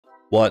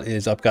What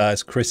is up,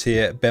 guys? Chris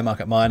here, Bear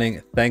Market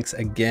Mining. Thanks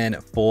again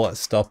for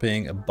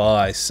stopping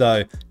by.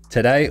 So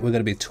today we're going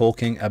to be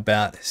talking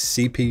about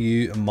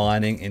CPU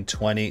mining in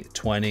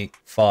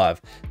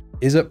 2025.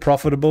 Is it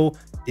profitable?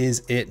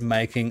 Is it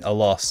making a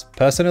loss?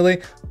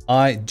 Personally,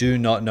 I do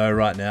not know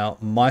right now.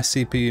 My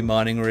CPU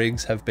mining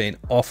rigs have been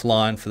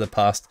offline for the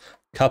past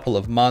couple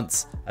of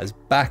months, as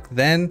back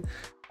then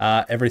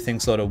everything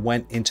sort of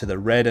went into the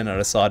red and I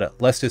decided,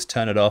 let's just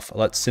turn it off.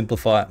 Let's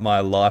simplify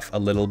my life a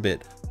little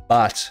bit.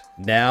 But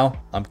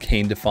now I'm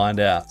keen to find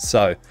out.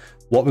 So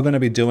what we're going to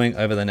be doing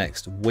over the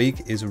next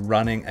week is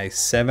running a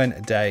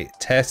 7-day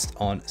test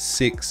on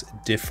 6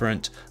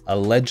 different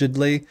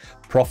allegedly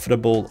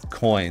profitable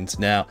coins.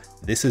 Now,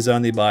 this is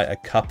only by a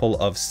couple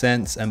of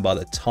cents, and by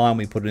the time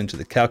we put it into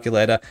the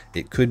calculator,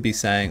 it could be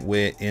saying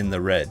we're in the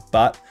red.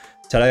 But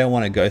today I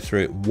want to go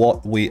through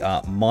what we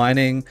are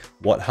mining,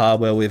 what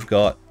hardware we've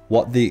got,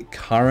 what the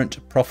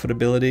current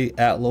profitability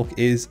outlook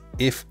is,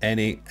 if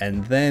any,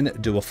 and then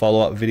do a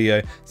follow-up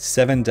video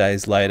 7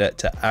 days later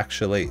to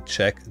actually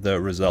check the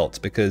results.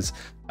 Because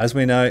as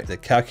we know, the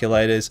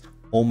calculators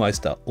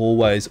almost are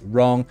always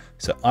wrong.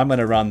 So I'm going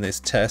to run this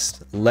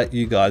test, let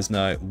you guys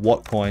know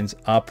what coins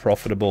are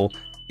profitable,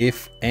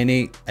 if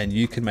any, and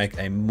you can make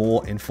a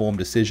more informed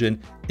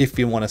decision if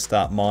you want to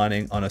start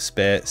mining on a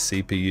spare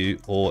CPU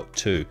or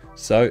two.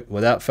 So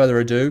without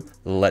further ado,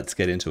 let's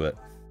get into it.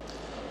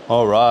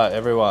 All right,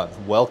 everyone,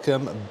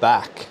 welcome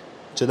back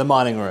to the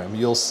mining room.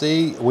 You'll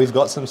see we've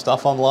got some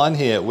stuff online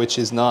here, which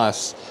is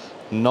nice.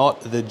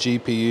 Not the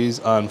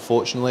GPUs,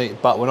 unfortunately,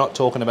 but we're not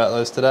talking about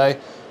those today.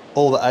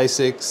 All the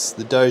ASICs,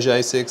 the Doge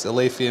ASICs,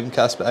 Lithium,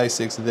 Casper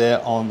ASICs,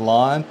 they're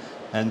online,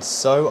 and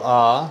so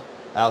are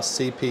our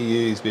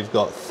CPUs. We've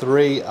got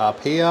 3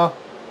 up here,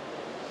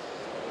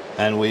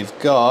 and we've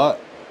got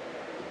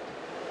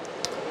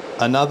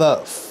another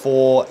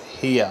 4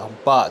 here,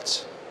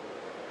 but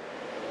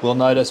we'll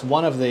notice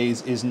one of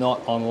these is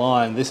not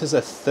online. This is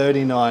a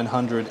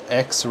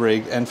 3900X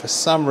rig, and for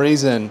some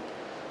reason,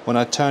 when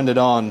I turned it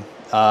on,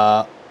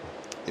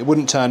 it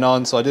wouldn't turn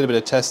on, so I did a bit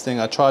of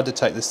testing. I tried to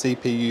take the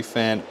CPU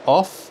fan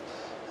off,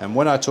 and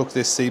when I took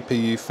this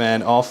CPU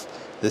fan off,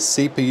 the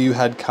CPU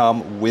had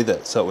come with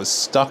it, so it was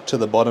stuck to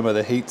the bottom of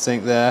the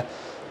heatsink there.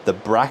 The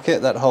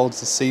bracket that holds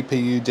the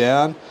CPU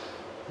down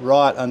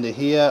right under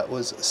here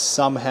was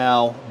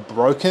somehow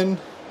broken,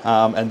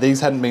 and these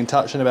hadn't been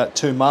touched in about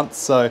 2 months,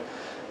 so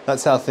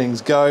that's how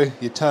things go.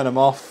 You turn them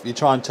off, you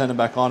try and turn them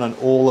back on, and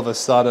all of a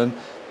sudden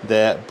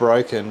they're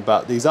broken.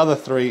 But these other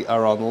 3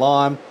 are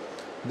online.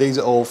 These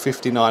are all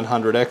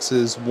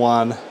 5900Xs,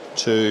 1,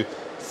 2,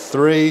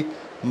 3,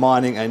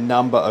 mining a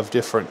number of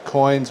different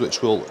coins,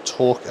 which we'll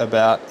talk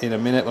about in a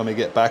minute when we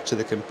get back to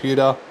the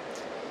computer.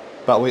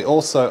 But we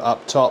also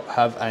up top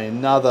have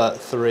another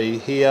 3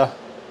 here.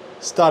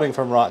 Starting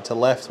from right to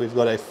left, we've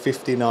got a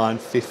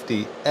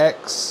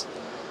 5950X.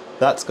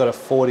 That's got a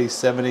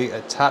 4070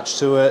 attached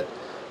to it.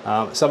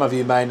 Some of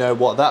you may know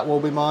what that will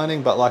be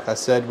mining, but like I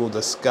said, we'll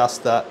discuss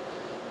that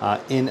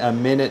in a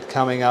minute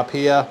coming up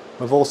here.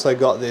 We've also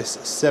got this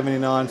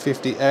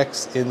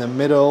 7950X in the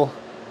middle,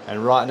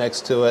 and right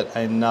next to it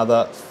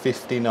another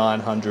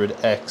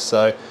 5900X.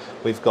 So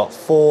we've got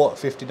 4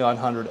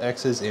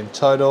 5900Xs in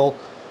total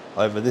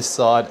over this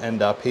side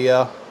and up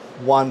here.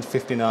 One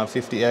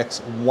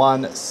 5950X,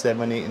 one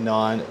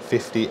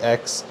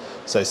 7950X.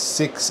 So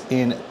 6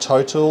 in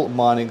total,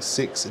 mining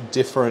 6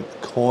 different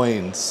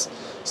coins.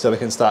 So we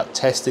can start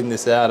testing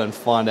this out and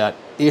find out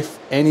if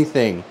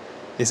anything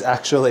is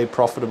actually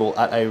profitable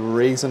at a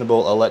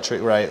reasonable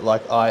electric rate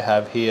like I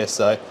have here.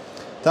 So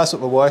that's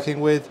what we're working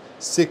with,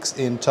 6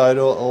 in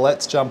total.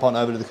 Let's jump on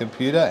over to the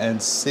computer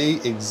and see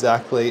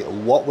exactly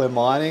what we're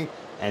mining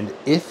and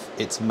if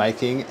it's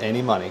making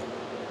any money.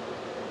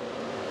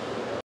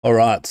 All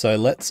right, so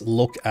let's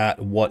look at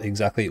what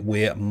exactly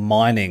we're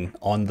mining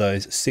on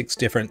those 6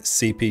 different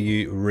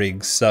CPU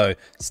rigs. So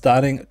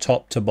starting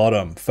top to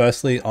bottom,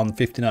 firstly on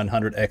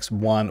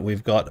 5900X1,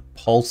 we've got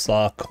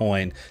Pulsar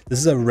Coin. This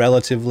is a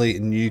relatively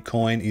new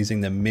coin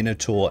using the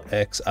Minotaur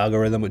X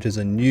algorithm, which is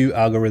a new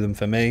algorithm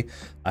for me.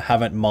 I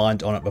haven't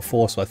mined on it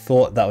before, so I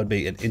thought that would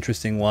be an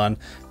interesting one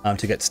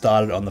to get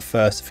started on the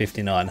first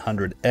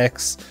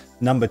 5900X.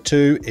 Number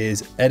 2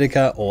 is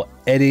Etica or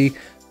Eddy.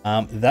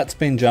 That's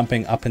been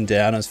jumping up and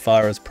down as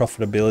far as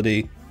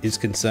profitability is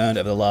concerned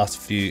over the last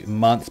few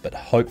months, but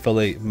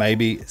hopefully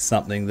maybe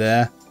something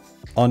there.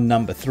 On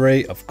number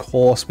 3, of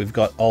course, we've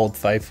got old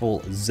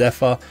faithful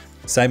Zephyr.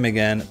 Same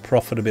again,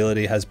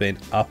 profitability has been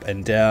up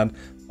and down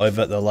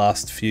over the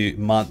last few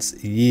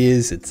months,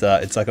 years. It's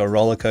like a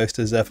roller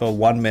coaster, Zephyr.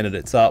 1 minute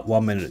it's up,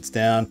 1 minute it's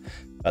down.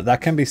 But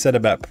that can be said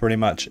about pretty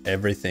much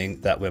everything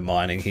that we're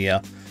mining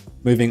here.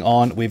 Moving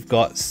on, we've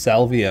got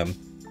Salvium.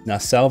 Now,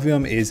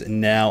 Salvium is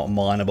now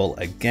mineable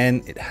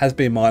again. It has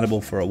been mineable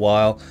for a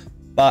while,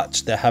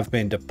 but there have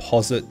been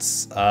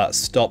deposits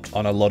stopped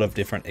on a lot of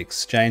different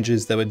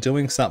exchanges. They were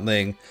doing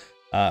something,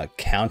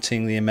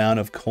 counting the amount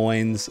of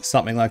coins,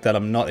 something like that.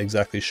 I'm not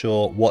exactly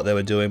sure what they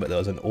were doing, but there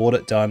was an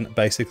audit done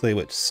basically,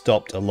 which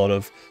stopped a lot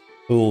of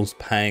pools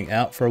paying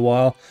out for a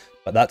while,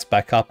 but that's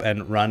back up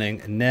and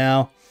running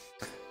now.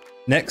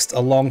 Next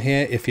along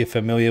here, if you're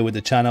familiar with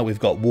the channel, we've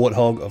got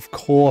Warthog, of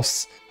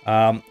course.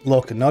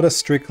 Look, not a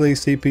strictly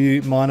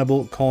CPU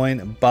mineable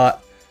coin,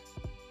 but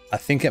I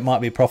think it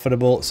might be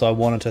profitable, so I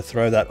wanted to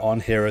throw that on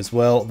here as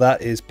well.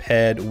 That is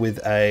paired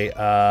with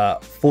a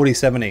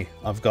 4070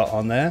 I've got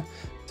on there.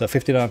 So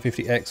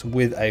 5950X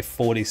with a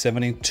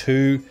 4070,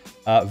 two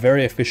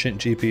very efficient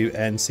GPU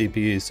and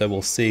CPUs. So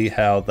we'll see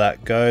how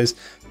that goes.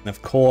 And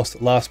of course,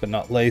 last but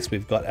not least,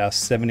 we've got our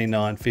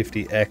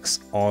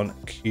 7950X on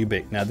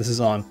Qubic. Now this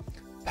is on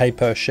pay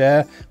per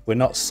share. We're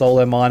not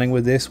solo mining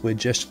with this. We're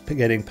just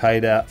getting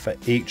paid out for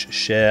each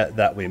share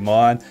that we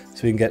mine,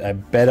 so we can get a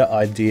better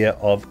idea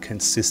of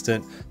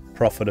consistent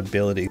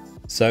profitability.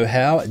 So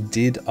how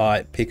did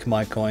I pick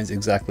my coins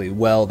exactly?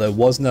 Well, there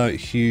was no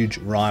huge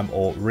rhyme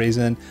or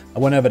reason. I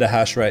went over to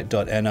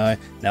hashrate.no.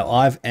 Now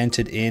I've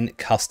entered in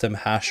custom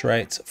hash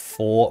rates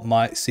for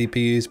my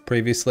CPUs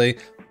previously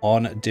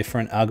on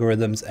different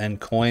algorithms and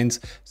coins.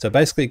 So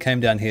basically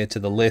came down here to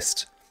the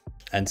list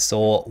and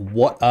saw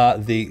what are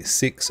the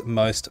 6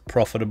 most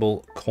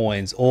profitable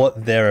coins or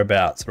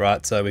thereabouts,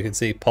 right? So we can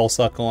see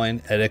Pulsar Coin,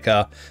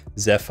 Etica,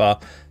 Zephyr,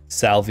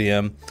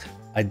 Salvium.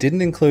 I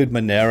didn't include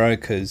Monero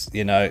because,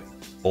 you know,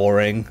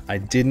 boring. I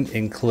didn't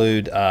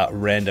include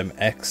Random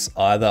X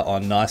either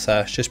on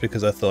NiceHash just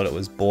because I thought it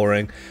was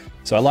boring.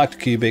 So I liked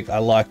Qubic, I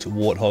liked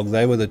Warthog.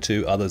 They were the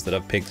 2 others that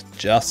I picked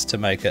just to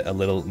make it a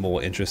little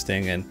more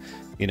interesting. And,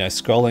 you know,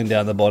 scrolling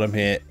down the bottom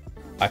here,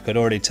 I could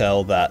already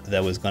tell that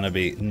there was going to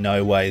be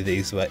no way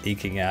these were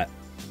eking out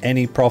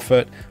any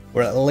profit.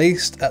 We're at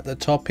least at the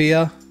top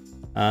here.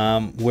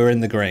 We're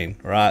in the green,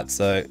 right?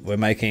 So we're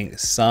making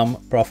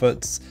some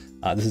profits.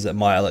 This is at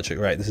my electric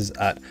rate. This is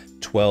at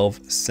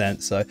 12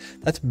 cents. So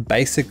that's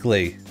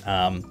basically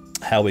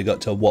how we got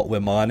to what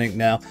we're mining.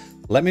 Now,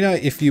 let me know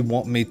if you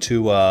want me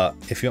to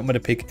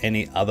pick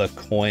any other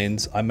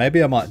coins.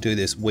 Maybe I might do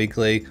this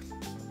weekly,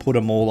 put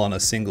them all on a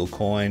single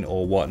coin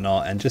or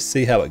whatnot, and just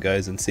see how it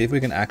goes and see if we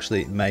can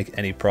actually make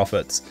any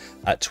profits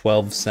at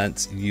 12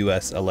 cents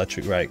US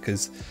electric rate,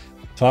 because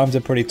times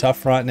are pretty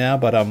tough right now.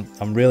 But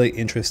I'm really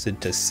interested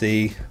to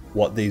see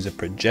what these are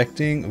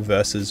projecting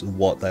versus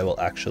what they will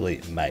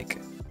actually make.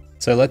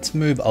 So let's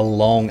move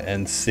along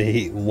and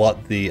see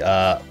what the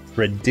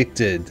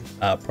predicted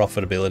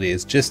profitability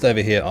is just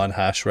over here on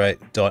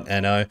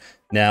hashrate.no.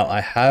 Now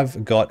I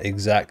have got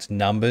exact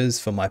numbers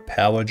for my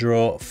power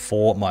draw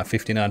for my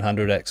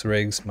 5900X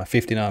rigs, my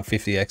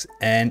 5950X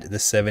and the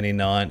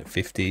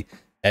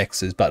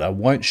 7950Xs, but I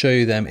won't show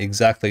you them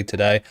exactly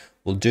today.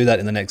 We'll do that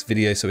in the next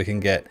video so we can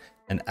get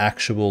an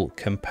actual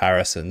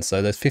comparison.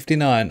 So those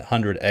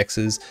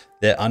 5900Xs,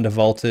 they're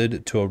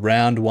undervolted to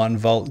around 1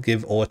 volt,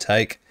 give or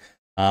take.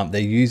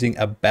 They're using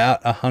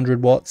about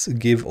 100 watts,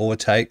 give or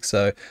take.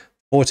 So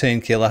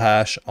 14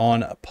 kilohash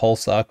on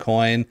Pulsar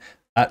Coin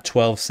at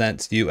 12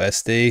 cents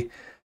USD,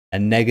 a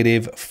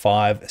negative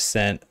 5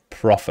 cent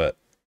profit.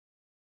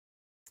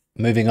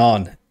 Moving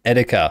on,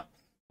 Etica,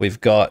 we've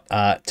got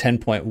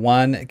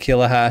 10.1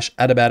 kilohash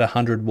at about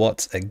 100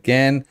 watts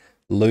again,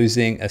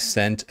 losing a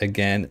cent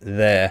again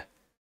there.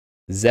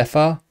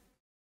 Zephyr,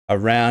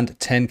 around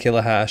 10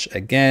 kilohash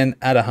again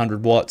at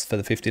 100 watts for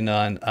the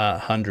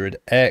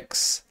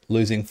 5900X,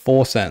 losing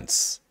 4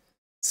 cents.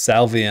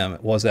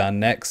 Salvium was our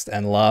next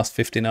and last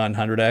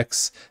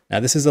 5900X. Now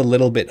this is a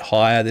little bit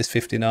higher, this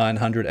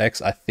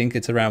 5900X. I think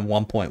it's around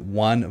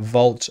 1.1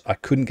 volt. I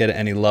couldn't get it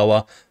any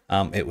lower.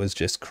 It was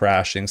just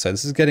crashing. So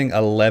this is getting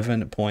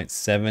 11.7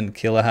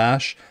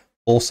 kilohash,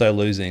 also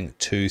losing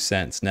 2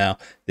 cents. Now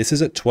this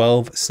is at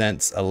 12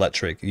 cents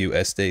electric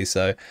USD.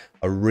 So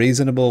a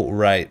reasonable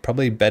rate,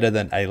 probably better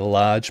than a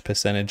large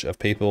percentage of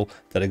people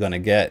that are going to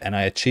get. And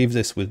I achieved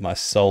this with my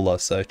solar.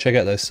 So check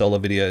out those solar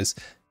videos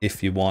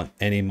if you want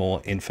any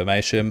more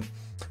information.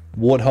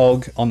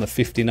 Warthog on the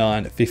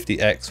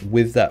 5950X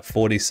with that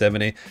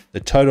 4070.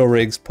 The total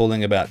rig's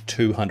pulling about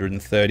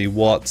 230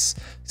 watts,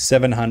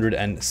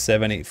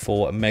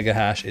 774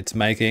 megahash it's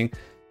making.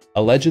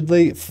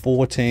 Allegedly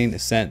 14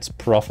 cents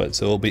profit.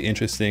 So it'll be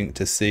interesting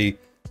to see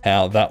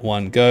how that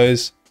one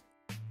goes.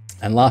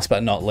 And last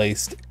but not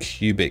least,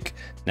 Qubic.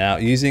 Now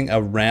using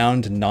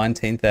around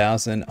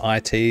 19,000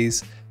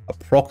 ITs,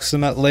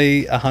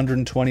 approximately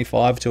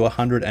 125 to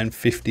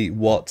 150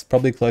 watts,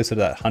 probably closer to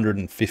that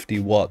 150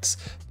 watts.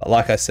 But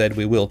like I said,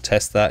 we will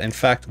test that. In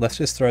fact, let's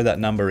just throw that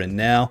number in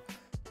now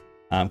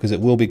because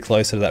it will be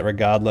closer to that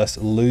regardless,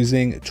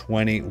 losing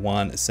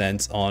 21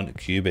 cents on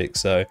Qubic.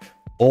 So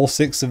all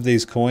 6 of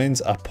these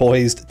coins are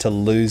poised to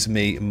lose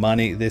me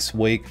money this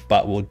week,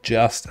 but we'll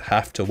just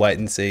have to wait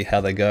and see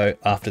how they go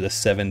after the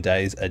 7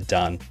 days are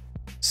done.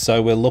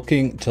 So we're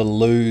looking to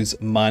lose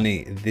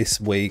money this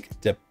week,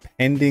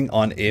 depending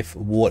on if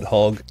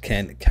Warthog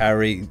can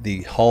carry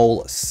the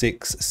whole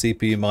 6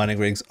 CPU mining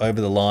rigs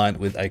over the line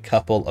with a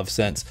couple of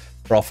cents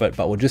profit,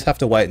 but we'll just have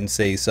to wait and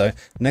see. So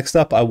next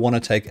up, I want to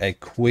take a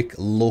quick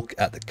look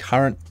at the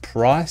current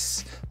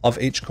price of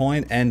each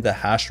coin and the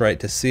hash rate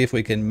to see if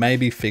we can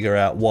maybe figure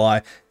out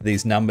why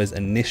these numbers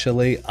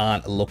initially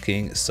aren't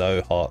looking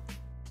so hot.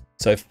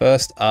 So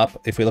first up,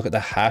 if we look at the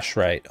hash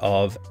rate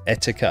of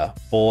Etica,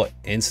 for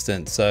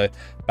instance, so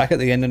back at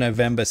the end of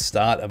November,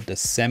 start of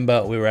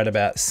December, we were at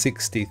about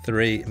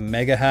 63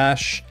 mega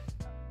hash,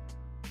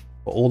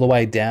 all the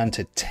way down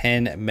to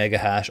 10 mega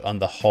hash on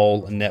the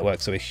whole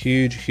network. So a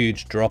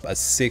huge drop, a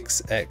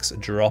 6x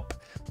drop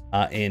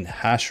in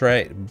hash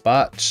rate.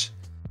 But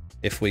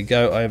if we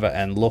go over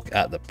and look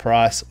at the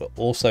price, we're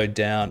also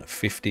down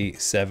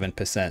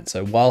 57%.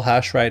 So while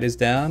hash rate is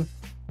down,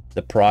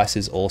 the price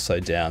is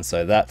also down.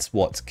 So that's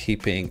what's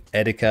keeping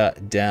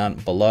Etica down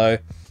below.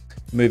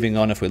 Moving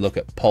on, if we look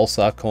at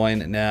Pulsar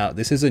Coin, now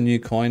this is a new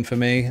coin for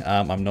me.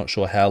 I'm not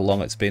sure how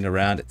long it's been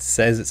around. It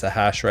says it's a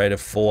hash rate of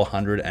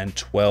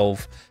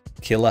 412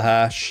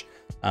 kilohash.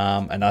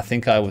 And I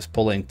think I was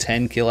pulling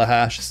 10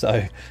 kilohash.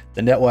 So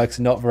the network's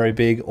not very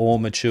big or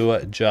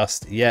mature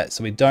just yet.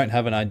 So we don't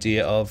have an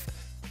idea of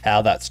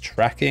how that's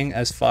tracking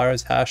as far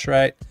as hash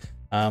rate.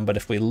 But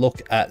if we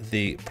look at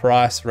the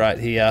price right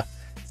here,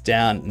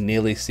 down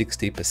nearly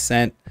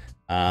 60%,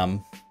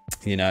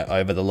 you know,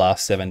 over the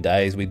last 7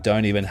 days. We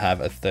don't even have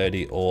a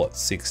 30 or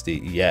 60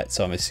 yet.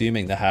 So I'm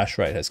assuming the hash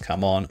rate has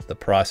come on, the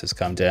price has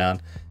come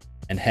down,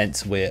 and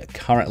hence we're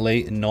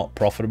currently not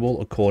profitable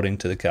according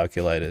to the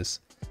calculators.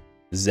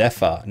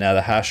 Zephyr, now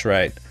the hash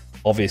rate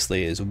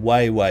obviously is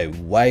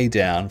way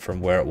down from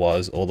where it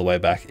was all the way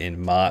back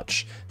in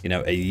March, you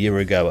know, a year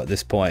ago at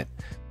this point.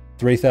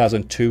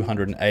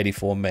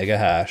 3,284 mega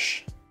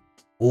hash,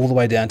 all the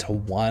way down to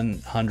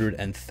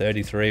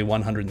 133,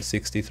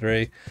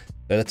 163.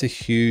 So that's a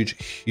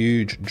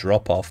huge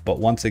drop off. But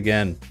once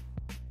again,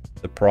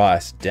 the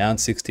price down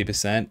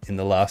 60% in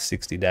the last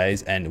 60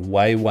 days and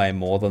way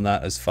more than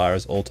that as far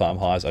as all-time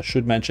highs. I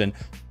should mention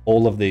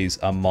all of these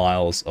are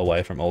miles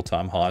away from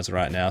all-time highs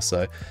right now.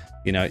 So,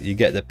 you know, you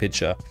get the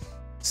picture.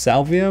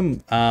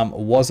 Salvium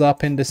was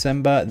up in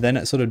December, then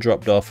it sort of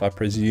dropped off. I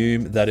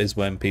presume that is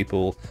when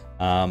people,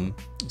 when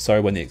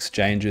the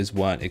exchanges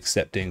weren't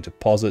accepting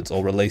deposits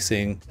or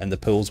releasing, and the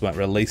pools weren't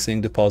releasing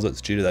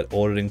deposits due to that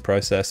auditing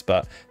process,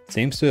 but it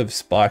seems to have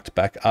spiked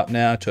back up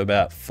now to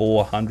about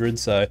 400.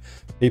 So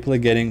people are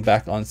getting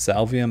back on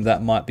Salvium.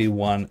 That might be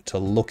one to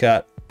look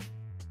at.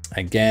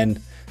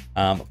 Again,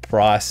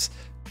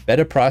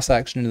 better price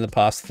action in the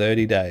past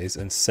 30 days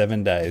and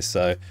 7 days.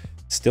 So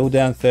still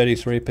down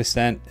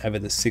 33% over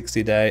the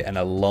 60-day and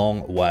a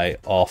long way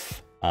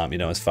off, you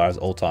know, as far as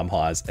all-time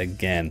highs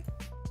again.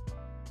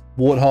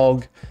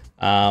 Warthog,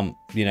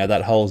 you know,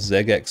 that whole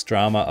ZegX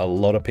drama, a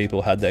lot of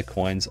people had their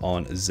coins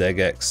on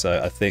ZegX.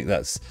 So I think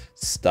that's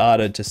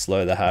started to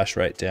slow the hash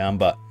rate down,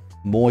 but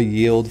more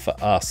yield for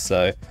us.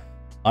 So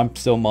I'm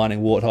still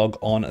mining Warthog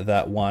on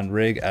that one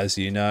rig, as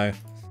you know.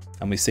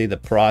 And we see the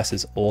price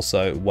is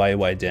also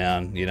way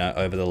down, you know,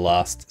 over the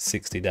last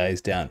 60 days,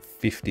 down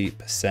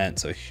 50%.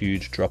 So a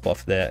huge drop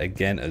off there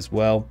again as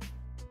well.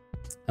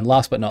 And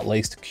last but not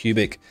least,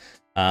 Qubic.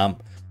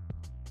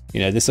 You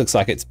know, this looks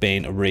like it's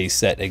been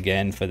reset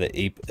again for the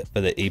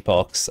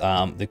epochs.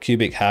 The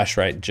Qubic hash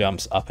rate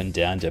jumps up and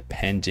down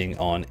depending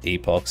on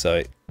epoch.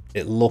 So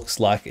it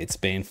looks like it's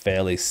been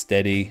fairly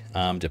steady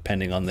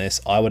depending on this.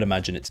 I would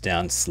imagine it's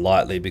down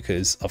slightly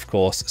because, of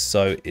course,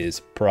 so is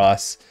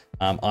price.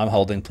 I'm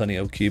holding plenty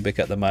of Qubic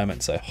at the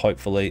moment, so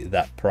hopefully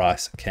that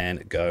price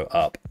can go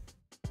up.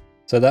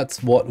 So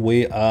that's what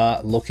we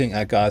are looking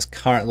at, guys.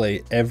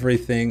 Currently,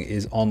 everything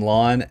is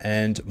online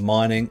and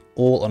mining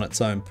all on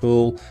its own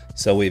pool.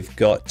 So we've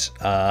got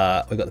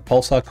the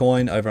Pulsar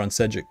Coin over on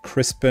Cedric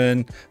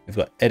Crispin. We've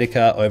got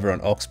Etica over on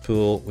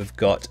Oxpool. We've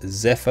got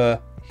Zephyr,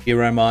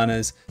 Hero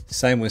Miners,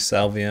 same with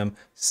Salvium,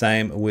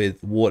 same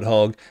with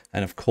Warthog,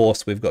 and of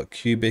course we've got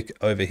Qubic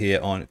over here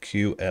on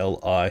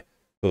QLI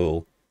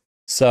Pool.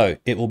 So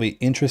it will be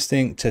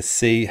interesting to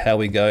see how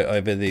we go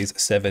over these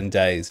 7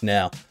 days.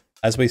 Now,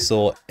 as we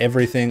saw,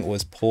 everything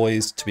was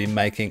poised to be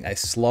making a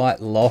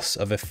slight loss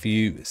of a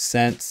few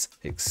cents,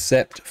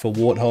 except for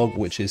Warthog,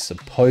 which is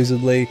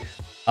supposedly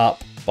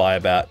up by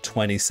about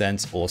 20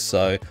 cents or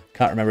so.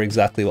 Can't remember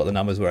exactly what the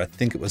numbers were. I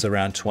think it was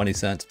around 20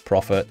 cents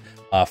profit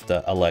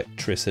after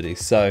electricity.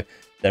 So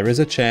there is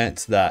a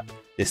chance that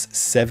this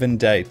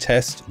 7-day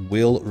test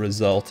will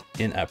result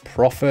in a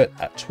profit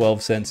at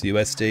 12 cents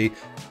USD,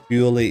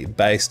 purely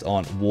based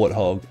on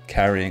Warthog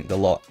carrying the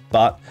lot.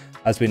 But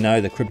as we know,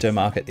 the crypto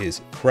market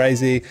is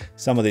crazy.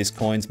 Some of these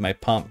coins may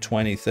pump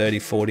 20, 30,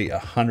 40,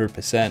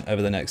 100%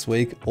 over the next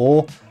week,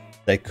 or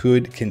they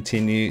could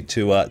continue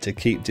to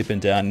keep dipping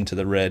down into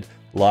the red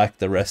like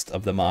the rest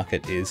of the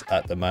market is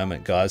at the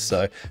moment, guys.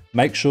 So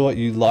make sure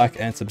you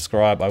like and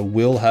subscribe. I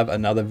will have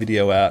another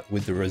video out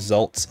with the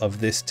results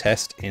of this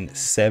test in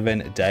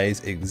 7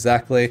 days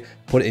exactly.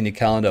 Put it in your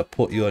calendar,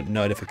 put your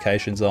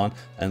notifications on,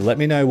 and let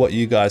me know what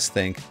you guys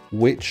think.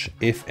 Which,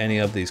 if any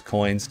of these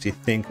coins, do you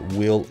think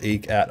will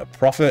eke out a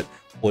profit?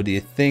 Or do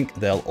you think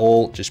they'll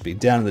all just be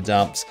down in the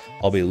dumps?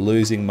 I'll be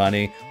losing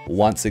money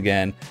once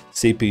again,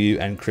 CPU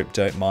and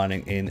crypto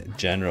mining in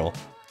general.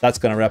 That's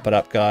going to wrap it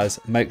up, guys.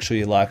 Make sure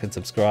you like and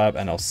subscribe,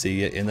 and I'll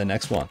see you in the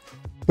next one.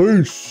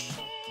 Peace.